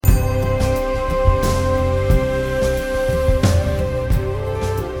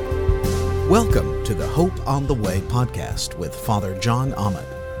Welcome to the Hope on the Way podcast with Father John Ahmed.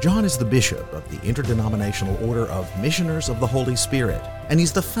 John is the bishop of the Interdenominational Order of Missioners of the Holy Spirit, and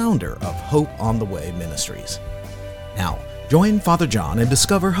he's the founder of Hope on the Way Ministries. Now, join Father John and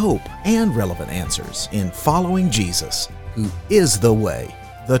discover hope and relevant answers in following Jesus, who is the way,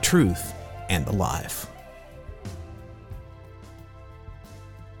 the truth, and the life.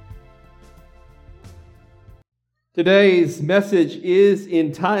 Today's message is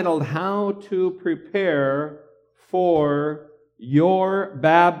entitled, How to Prepare for Your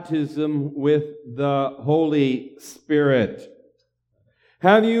Baptism with the Holy Spirit.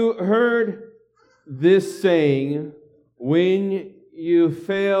 Have you heard this saying, when you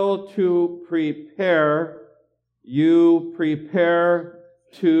fail to prepare, you prepare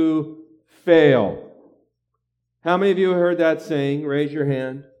to fail? How many of you heard that saying? Raise your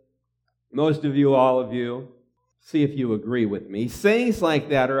hand. Most of you, all of you. See if you agree with me. Sayings like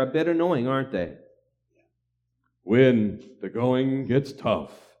that are a bit annoying, aren't they? When the going gets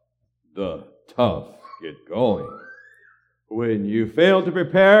tough, the tough get going. When you fail to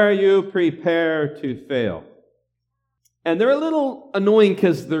prepare, you prepare to fail. And they're a little annoying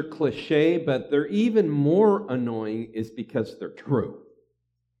because they're cliche, but they're even more annoying is because they're true.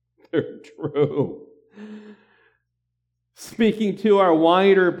 They're true. Speaking to our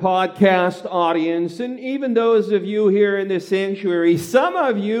wider podcast audience, and even those of you here in this sanctuary, some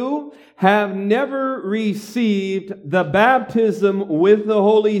of you have never received the baptism with the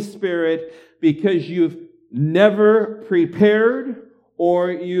Holy Spirit because you've never prepared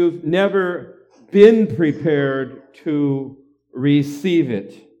or you've never been prepared to receive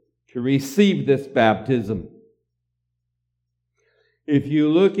it, to receive this baptism. If you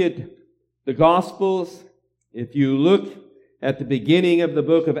look at the Gospels, if you look at the beginning of the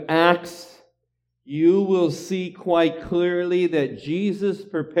book of Acts, you will see quite clearly that Jesus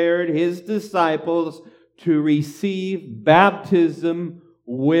prepared his disciples to receive baptism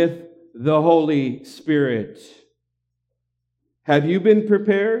with the Holy Spirit. Have you been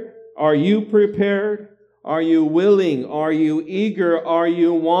prepared? Are you prepared? Are you willing? Are you eager? Are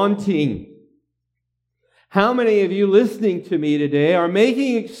you wanting? How many of you listening to me today are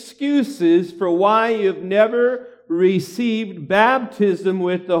making excuses for why you've never received baptism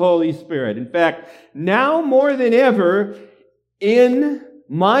with the Holy Spirit? In fact, now more than ever in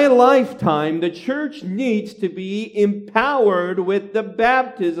my lifetime, the church needs to be empowered with the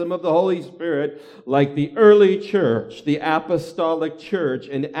baptism of the Holy Spirit like the early church, the Apostolic Church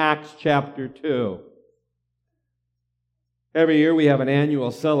in Acts chapter 2. Every year we have an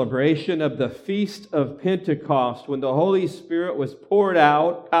annual celebration of the Feast of Pentecost, when the Holy Spirit was poured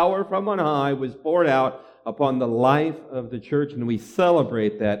out, power from on high was poured out upon the life of the church, and we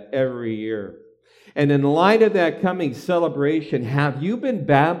celebrate that every year. And in light of that coming celebration, have you been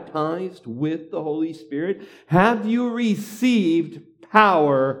baptized with the Holy Spirit? Have you received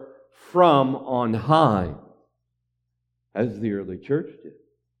power from on high, as the early church did?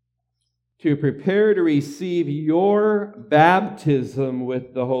 To prepare to receive your baptism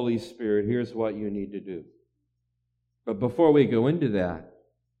with the Holy Spirit, here's what you need to do. But before we go into that,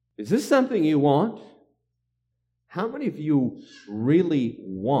 is this something you want? How many of you really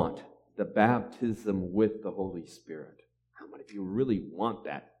want the baptism with the Holy Spirit? How many of you really want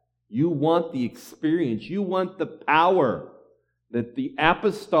that? You want the experience. You want the power that the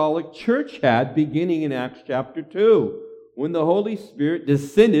Apostolic Church had beginning in Acts chapter 2. When the Holy Spirit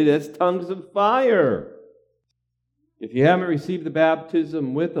descended as tongues of fire. If you haven't received the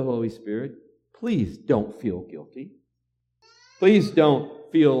baptism with the Holy Spirit, please don't feel guilty. Please don't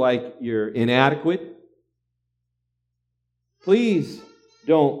feel like you're inadequate. Please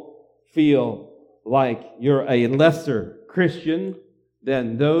don't feel like you're a lesser Christian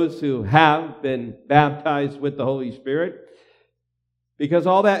than those who have been baptized with the Holy Spirit. Because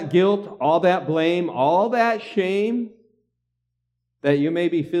all that guilt, all that blame, all that shame that you may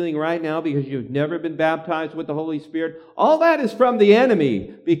be feeling right now because you've never been baptized with the Holy Spirit, all that is from the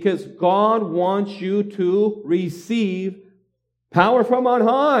enemy, because God wants you to receive power from on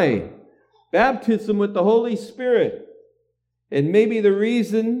high, baptism with the Holy Spirit. And maybe the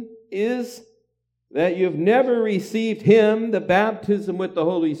reason is that you've never received Him, the baptism with the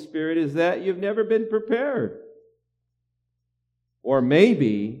Holy Spirit, is that you've never been prepared. Or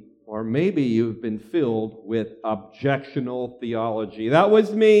maybe you've been filled with objectional theology. That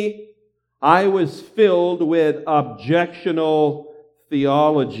was me. I was filled with objectional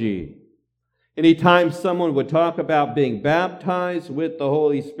theology. Anytime someone would talk about being baptized with the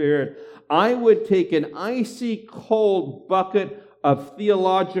Holy Spirit, I would take an icy cold bucket of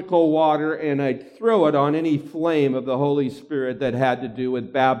theological water, and I'd throw it on any flame of the Holy Spirit that had to do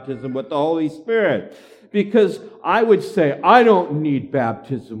with baptism with the Holy Spirit. Because I would say, I don't need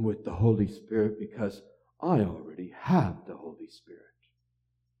baptism with the Holy Spirit because I already have the Holy Spirit.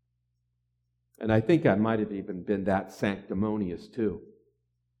 And I think I might have even been that sanctimonious too.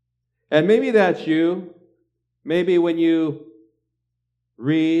 And maybe that's you. Maybe when you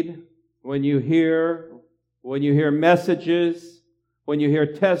read, when you hear messages, when you hear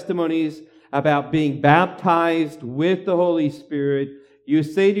testimonies about being baptized with the Holy Spirit, you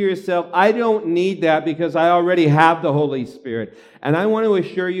say to yourself, I don't need that because I already have the Holy Spirit. And I want to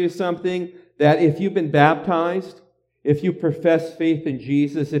assure you something, that if you've been baptized, if you profess faith in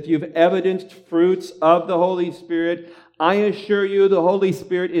Jesus, if you've evidenced fruits of the Holy Spirit, I assure you the Holy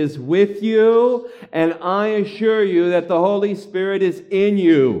Spirit is with you, and I assure you that the Holy Spirit is in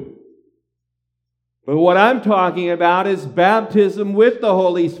you. But what I'm talking about is baptism with the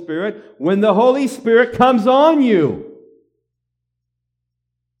Holy Spirit when the Holy Spirit comes on you.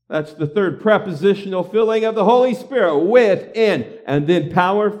 That's the third prepositional filling of the Holy Spirit, within, and then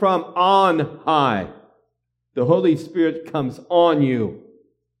power from on high. The Holy Spirit comes on you.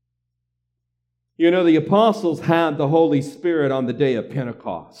 You know, the apostles had the Holy Spirit on the day of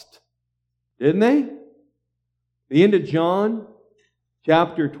Pentecost, didn't they? The end of John,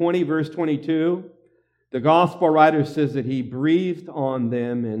 chapter 20, verse 22, the gospel writer says that he breathed on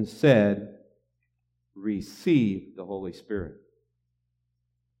them and said, receive the Holy Spirit.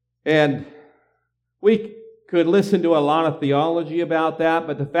 And we could listen to a lot of theology about that,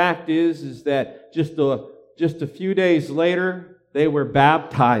 but the fact is that just a few days later, they were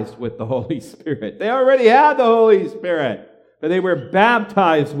baptized with the Holy Spirit. They already had the Holy Spirit, but they were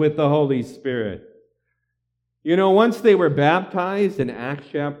baptized with the Holy Spirit. You know, once they were baptized in Acts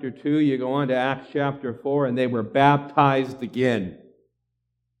chapter 2, you go on to Acts chapter 4, and they were baptized again.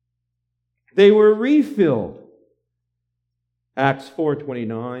 They were refilled. Acts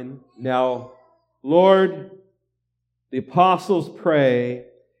 4:29. Now, Lord, the apostles pray,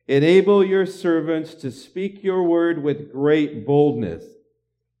 enable your servants to speak your word with great boldness.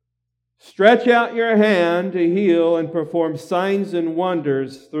 Stretch out your hand to heal and perform signs and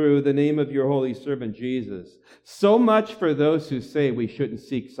wonders through the name of your holy servant Jesus. So much for those who say we shouldn't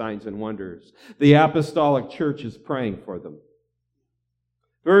seek signs and wonders. The Apostolic Church is praying for them.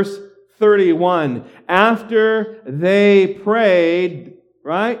 Verse 31, after they prayed,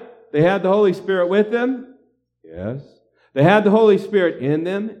 right? They had the Holy Spirit with them? Yes. They had the Holy Spirit in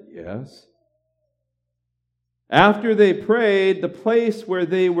them? Yes. After they prayed, the place where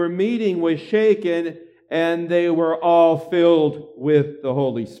they were meeting was shaken, and they were all filled with the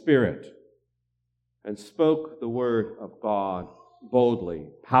Holy Spirit and spoke the word of God boldly,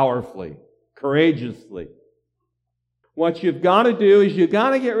 powerfully, courageously. What you've got to do is you've got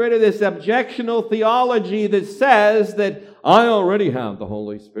to get rid of this objectional theology that says that I already have the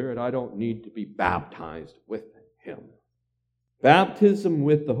Holy Spirit. I don't need to be baptized with Him. Baptism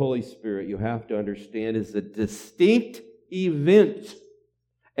with the Holy Spirit, you have to understand, is a distinct event,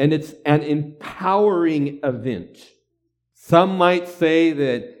 and it's an empowering event. Some might say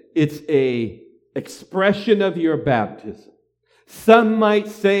that it's an expression of your baptism. Some might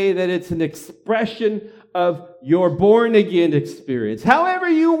say that it's an expression of your born-again experience. However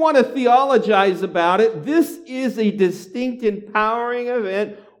you want to theologize about it, this is a distinct empowering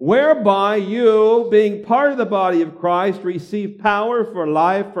event whereby you, being part of the body of Christ, receive power for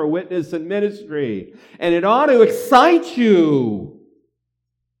life, for witness, and ministry. And it ought to excite you.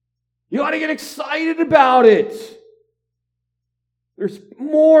 You ought to get excited about it. There's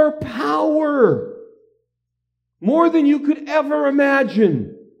more power, more than you could ever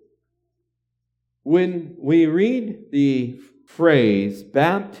imagine. When we read the phrase,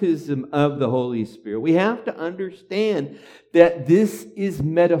 baptism of the Holy Spirit, we have to understand that this is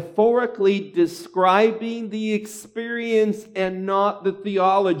metaphorically describing the experience and not the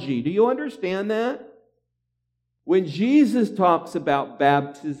theology. Do you understand that? When Jesus talks about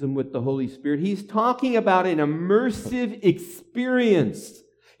baptism with the Holy Spirit, He's talking about an immersive experience.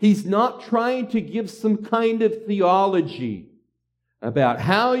 He's not trying to give some kind of theology about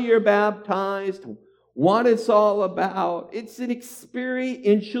how you're baptized, what it's all about. It's an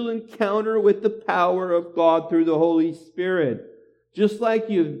experiential encounter with the power of God through the Holy Spirit. Just like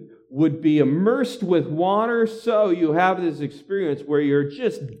you would be immersed with water, so you have this experience where you're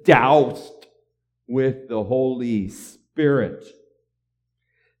just doused with the Holy Spirit.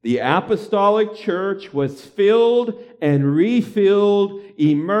 The Apostolic Church was filled and refilled,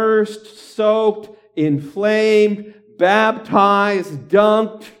 immersed, soaked, inflamed, baptized,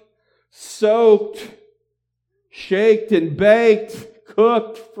 dunked, soaked, shaked and baked,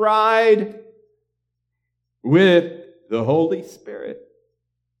 cooked, fried with the Holy Spirit.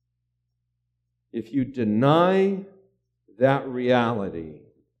 If you deny that reality,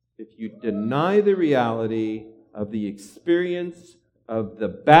 if you deny the reality of the experience of the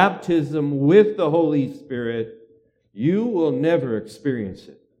baptism with the Holy Spirit, you will never experience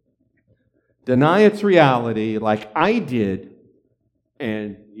it. Deny its reality like I did,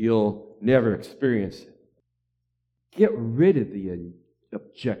 and you'll never experience it. Get rid of the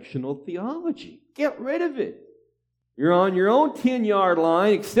objectional theology. Get rid of it. You're on your own 10-yard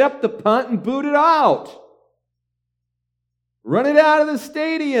line, accept the punt and boot it out. Run it out of the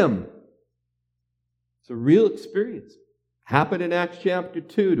stadium. It's a real experience. Happened in Acts chapter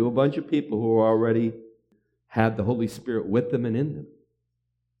 2 to a bunch of people who already had the Holy Spirit with them and in them.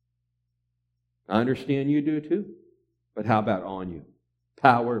 I understand you do too. But how about on you?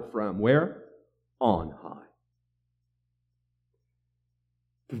 Power from where? On high.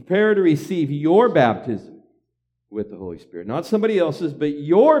 Prepare to receive your baptism with the Holy Spirit. Not somebody else's, but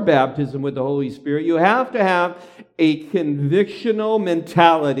your baptism with the Holy Spirit. You have to have a convictional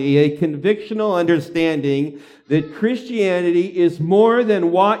mentality, a convictional understanding that Christianity is more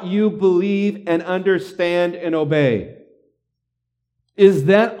than what you believe and understand and obey. Is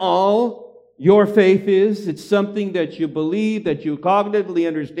that all your faith is? It's something that you believe, that you cognitively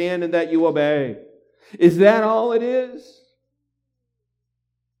understand, and that you obey. Is that all it is?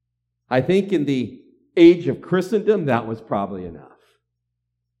 I think in the age of Christendom, that was probably enough.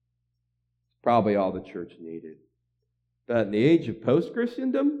 Probably all the church needed. But in the age of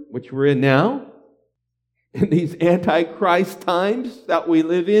post-Christendom, which we're in now, in these antichrist times that we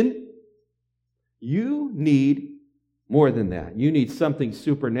live in, you need more than that. You need something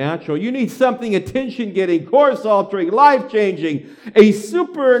supernatural. You need something attention-getting, course-altering, life-changing, a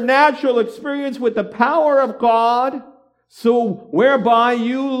supernatural experience with the power of God, so whereby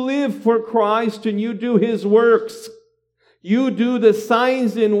you live for Christ and you do His works. You do the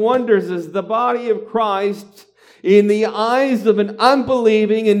signs and wonders as the body of Christ in the eyes of an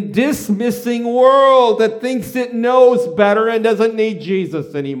unbelieving and dismissing world that thinks it knows better and doesn't need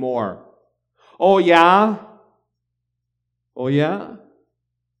Jesus anymore. Oh yeah? Oh yeah?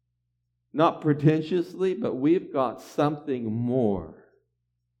 Not pretentiously, but we've got something more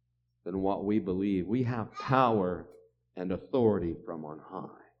than what we believe. We have power and authority from on high.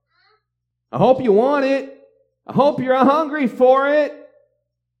 I hope you want it. I hope you're hungry for it.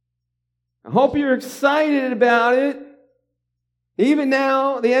 I hope you're excited about it. Even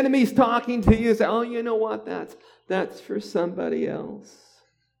now, the enemy's talking to you and say, oh, you know what? That's for somebody else.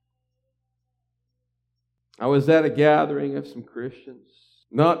 I was at a gathering of some Christians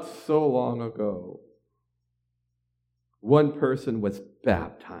not so long ago. One person was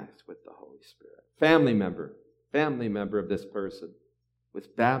baptized with the Holy Spirit. Family member of this person was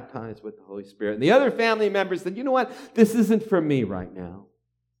baptized with the Holy Spirit. And the other family member said, you know what? This isn't for me right now.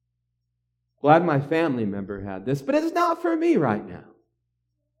 Glad my family member had this, but it's not for me right now.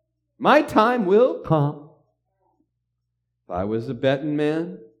 My time will come. If I was a betting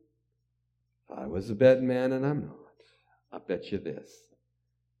man, and I'm not, I'll bet you this,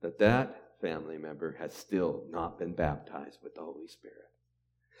 that family member has still not been baptized with the Holy Spirit.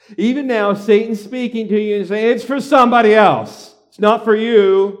 Even now, Satan's speaking to you and saying, it's for somebody else. It's not for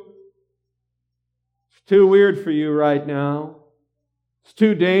you. It's too weird for you right now. It's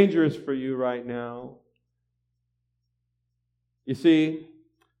too dangerous for you right now. You see,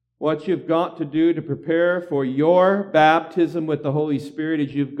 what you've got to do to prepare for your baptism with the Holy Spirit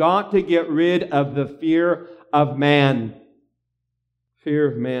is you've got to get rid of the fear of man.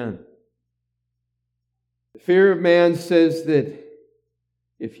 Fear of man. The fear of man says that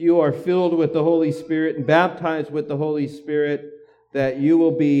if you are filled with the Holy Spirit and baptized with the Holy Spirit, that you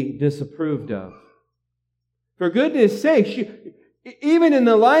will be disapproved of. For goodness sakes, even in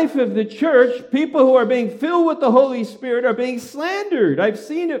the life of the church, people who are being filled with the Holy Spirit are being slandered. I've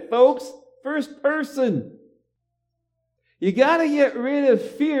seen it, folks, first person. You got to get rid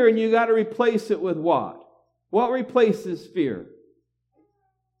of fear and you got to replace it with what? What replaces fear?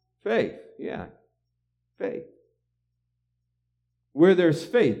 Faith. Yeah, faith. Where there's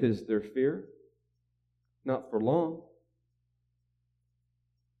faith, is there fear? Not for long.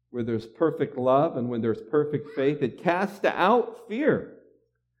 Where there's perfect love and when there's perfect faith, it casts out fear.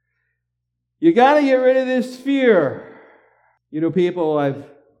 You got to get rid of this fear. You know, people I've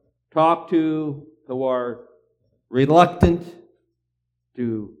talked to who are reluctant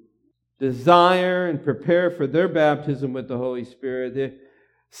to desire and prepare for their baptism with the Holy Spirit.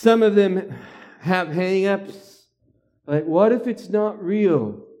 Some of them have hang-ups. Like, what if it's not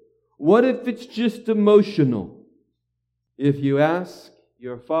real? What if it's just emotional? If you ask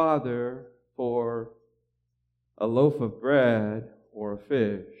your father for a loaf of bread or a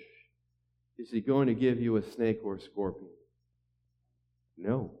fish, is he going to give you a snake or a scorpion?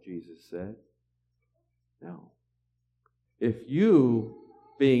 No, Jesus said. No. If you,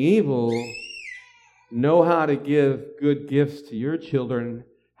 being evil, know how to give good gifts to your children,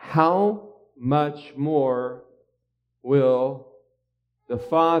 how much more will the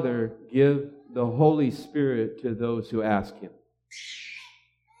Father give the Holy Spirit to those who ask Him?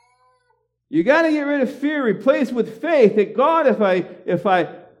 You got to get rid of fear, replace with faith that God, if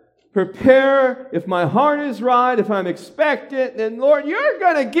I prepare, if my heart is right, if I'm expectant, then Lord, you're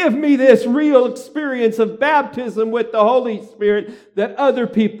going to give me this real experience of baptism with the Holy Spirit that other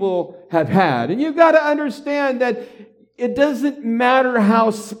people have had. And you've got to understand that it doesn't matter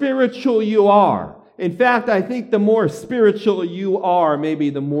how spiritual you are. In fact, I think the more spiritual you are,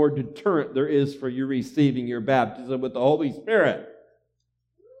 maybe the more deterrent there is for you receiving your baptism with the Holy Spirit.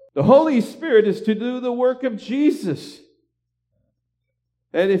 The Holy Spirit is to do the work of Jesus.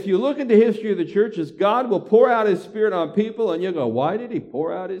 And if you look at the history of the churches, God will pour out His Spirit on people, and you'll go, why did He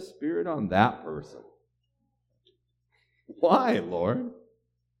pour out His Spirit on that person? Why, Lord?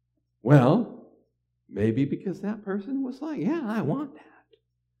 Well, maybe because that person was like, yeah, I want that.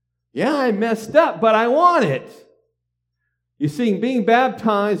 Yeah, I messed up, but I want it. You see, being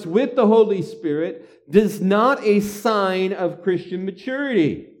baptized with the Holy Spirit is not a sign of Christian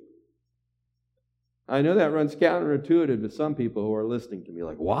maturity. I know that runs counterintuitive to some people who are listening to me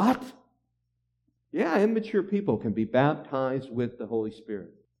like, what? Yeah, immature people can be baptized with the Holy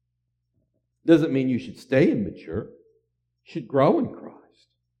Spirit. Doesn't mean you should stay immature. You should grow in Christ.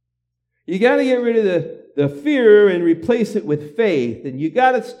 You got to get rid of the fear and replace it with faith. And you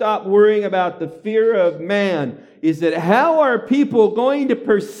got to stop worrying about the fear of man. Is that how are people going to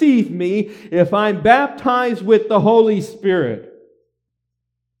perceive me if I'm baptized with the Holy Spirit?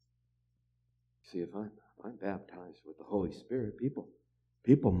 See, if I'm baptized with the Holy Spirit,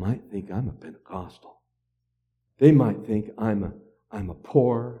 people might think I'm a Pentecostal. They might think I'm a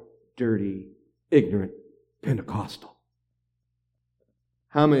poor, dirty, ignorant Pentecostal.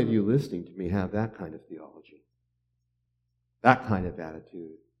 How many of you listening to me have that kind of theology? That kind of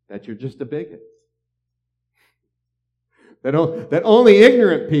attitude? That you're just a bigot? That only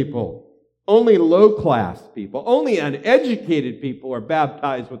ignorant people, only low-class people, only uneducated people are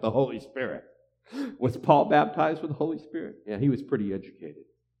baptized with the Holy Spirit? Was Paul baptized with the Holy Spirit? Yeah, he was pretty educated,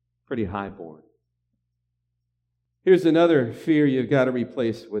 pretty highborn. Here's another fear you've got to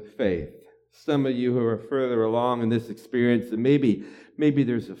replace with faith. Some of you who are further along in this experience, and maybe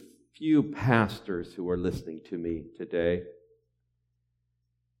there's a few pastors who are listening to me today,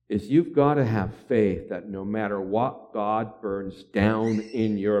 is you've got to have faith that no matter what God burns down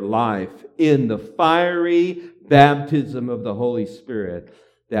in your life, in the fiery baptism of the Holy Spirit,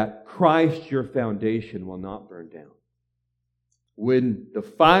 that Christ, your foundation, will not burn down. When the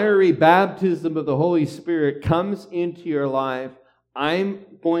fiery baptism of the Holy Spirit comes into your life, I'm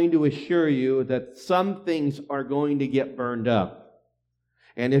going to assure you that some things are going to get burned up.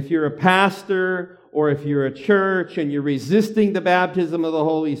 And if you're a pastor or if you're a church and you're resisting the baptism of the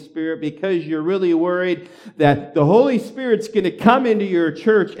Holy Spirit because you're really worried that the Holy Spirit's going to come into your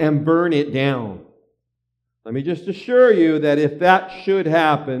church and burn it down, let me just assure you that if that should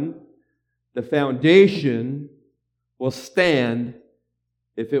happen, the foundation will stand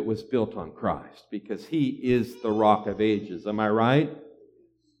if it was built on Christ, because He is the rock of ages. Am I right?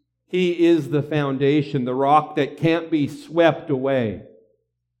 He is the foundation, the rock that can't be swept away.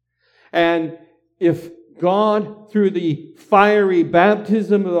 And if God, through the fiery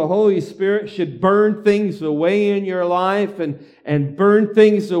baptism of the Holy Spirit, should burn things away in your life and burn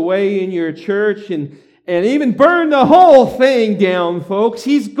things away in your church and even burn the whole thing down, folks,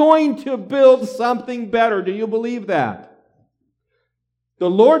 He's going to build something better. Do you believe that? The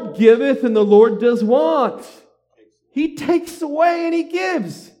Lord giveth and the Lord does want. He takes away and He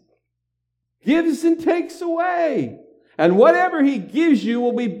gives. Gives and takes away. And whatever He gives you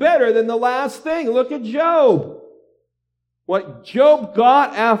will be better than the last thing. Look at Job. What Job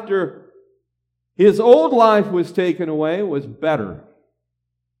got after his old life was taken away was better.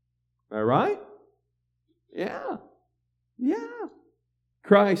 Am I right? Yeah.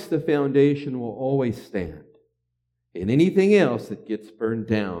 Christ, the foundation, will always stand. And anything else that gets burned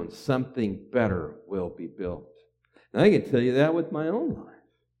down, something better will be built. And I can tell you that with my own life.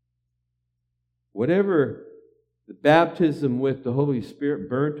 Whatever the baptism with the Holy Spirit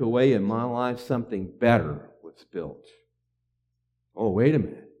burnt away in my life, something better was built. Oh, wait a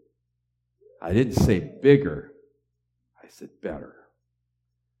minute. I didn't say bigger. I said better.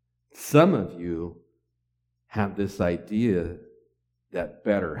 Some of you have this idea that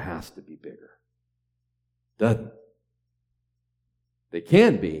better has to be bigger. Doesn't. They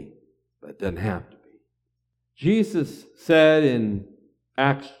can be, but it doesn't have to be. Jesus said in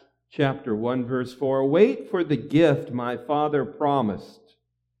Acts chapter 1, verse 4, "Wait for the gift my Father promised."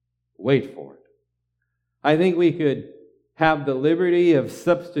 Wait for it. I think we could have the liberty of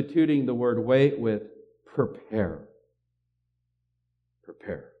substituting the word wait with prepare.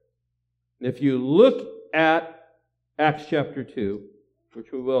 Prepare. And if you look at Acts chapter 2,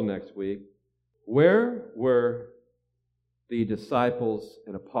 which we will next week, where were the disciples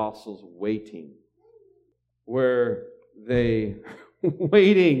and apostles waiting? Were they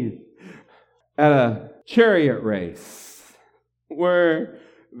waiting at a chariot race? Were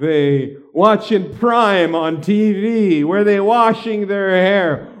they watching Prime on TV? Were they washing their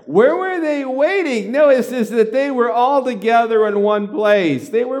hair? Where were they waiting? No, it says that they were all together in one place.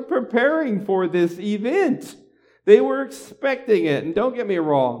 They were preparing for this event. They were expecting it. And don't get me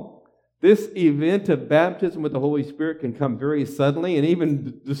wrong, this event of baptism with the Holy Spirit can come very suddenly, and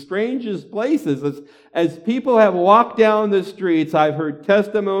even the strangest places. As people have walked down the streets, I've heard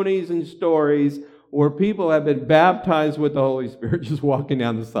testimonies and stories where people have been baptized with the Holy Spirit just walking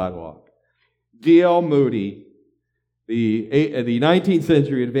down the sidewalk. D.L. Moody, the 19th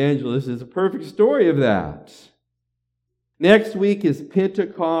century evangelist, is a perfect story of that. Next week is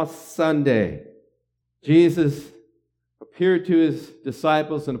Pentecost Sunday. Jesus appeared to his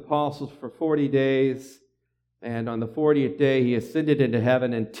disciples and apostles for 40 days, and on the 40th day he ascended into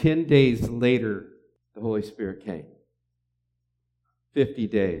heaven, and 10 days later the Holy Spirit came. 50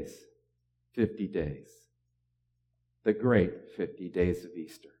 days. 50 days. The great 50 days of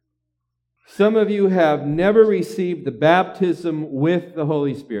Easter. Some of you have never received the baptism with the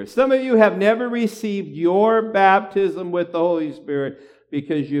Holy Spirit. Some of you have never received your baptism with the Holy Spirit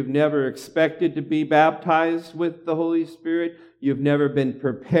because you've never expected to be baptized with the Holy Spirit. You've never been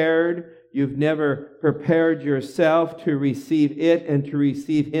prepared. You've never prepared yourself to receive it and to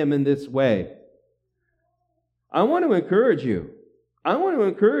receive Him in this way. I want to encourage you.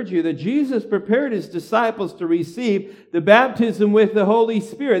 That Jesus prepared His disciples to receive the baptism with the Holy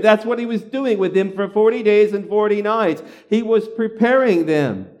Spirit. That's what He was doing with them for 40 days and 40 nights. He was preparing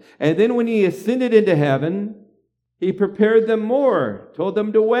them. And then when He ascended into heaven, He prepared them more, told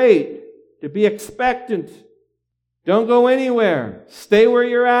them to wait, to be expectant. Don't go anywhere. Stay where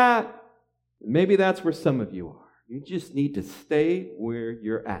you're at. Maybe that's where some of you are. You just need to stay where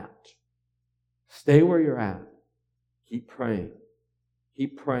you're at. Stay where you're at. Keep praying.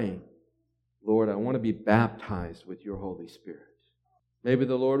 Keep praying. Lord, I want to be baptized with your Holy Spirit. Maybe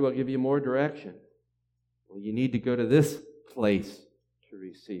the Lord will give you more direction. Well, you need to go to this place to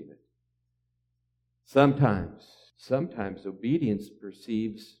receive it. Sometimes obedience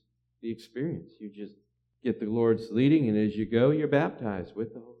precedes the experience. You just get the Lord's leading, and as you go, you're baptized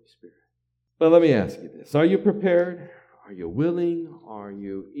with the Holy Spirit. But let me ask you this. Are you prepared? Are you willing? Are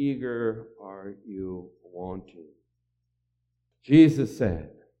you eager? Are you wanting? Jesus said,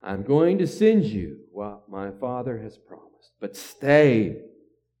 I'm going to send you what my Father has promised, but stay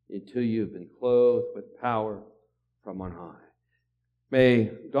until you've been clothed with power from on high. May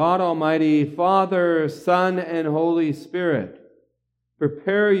God Almighty, Father, Son, and Holy Spirit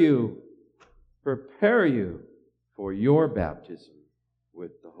prepare you for your baptism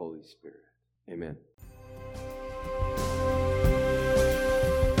with the Holy Spirit. Amen.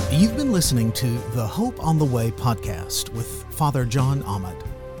 You've been listening to the Hope on the Way podcast with Father John Ahmed.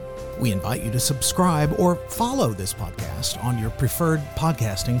 We invite you to subscribe or follow this podcast on your preferred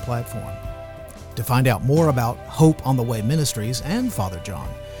podcasting platform. To find out more about Hope on the Way Ministries and Father John,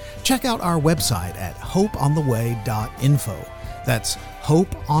 check out our website at hopeontheway.info. That's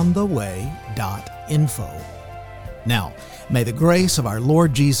hopeontheway.info. Now, may the grace of our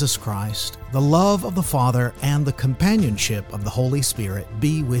Lord Jesus Christ, the love of the Father, and the companionship of the Holy Spirit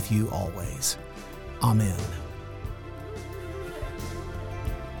be with you always. Amen.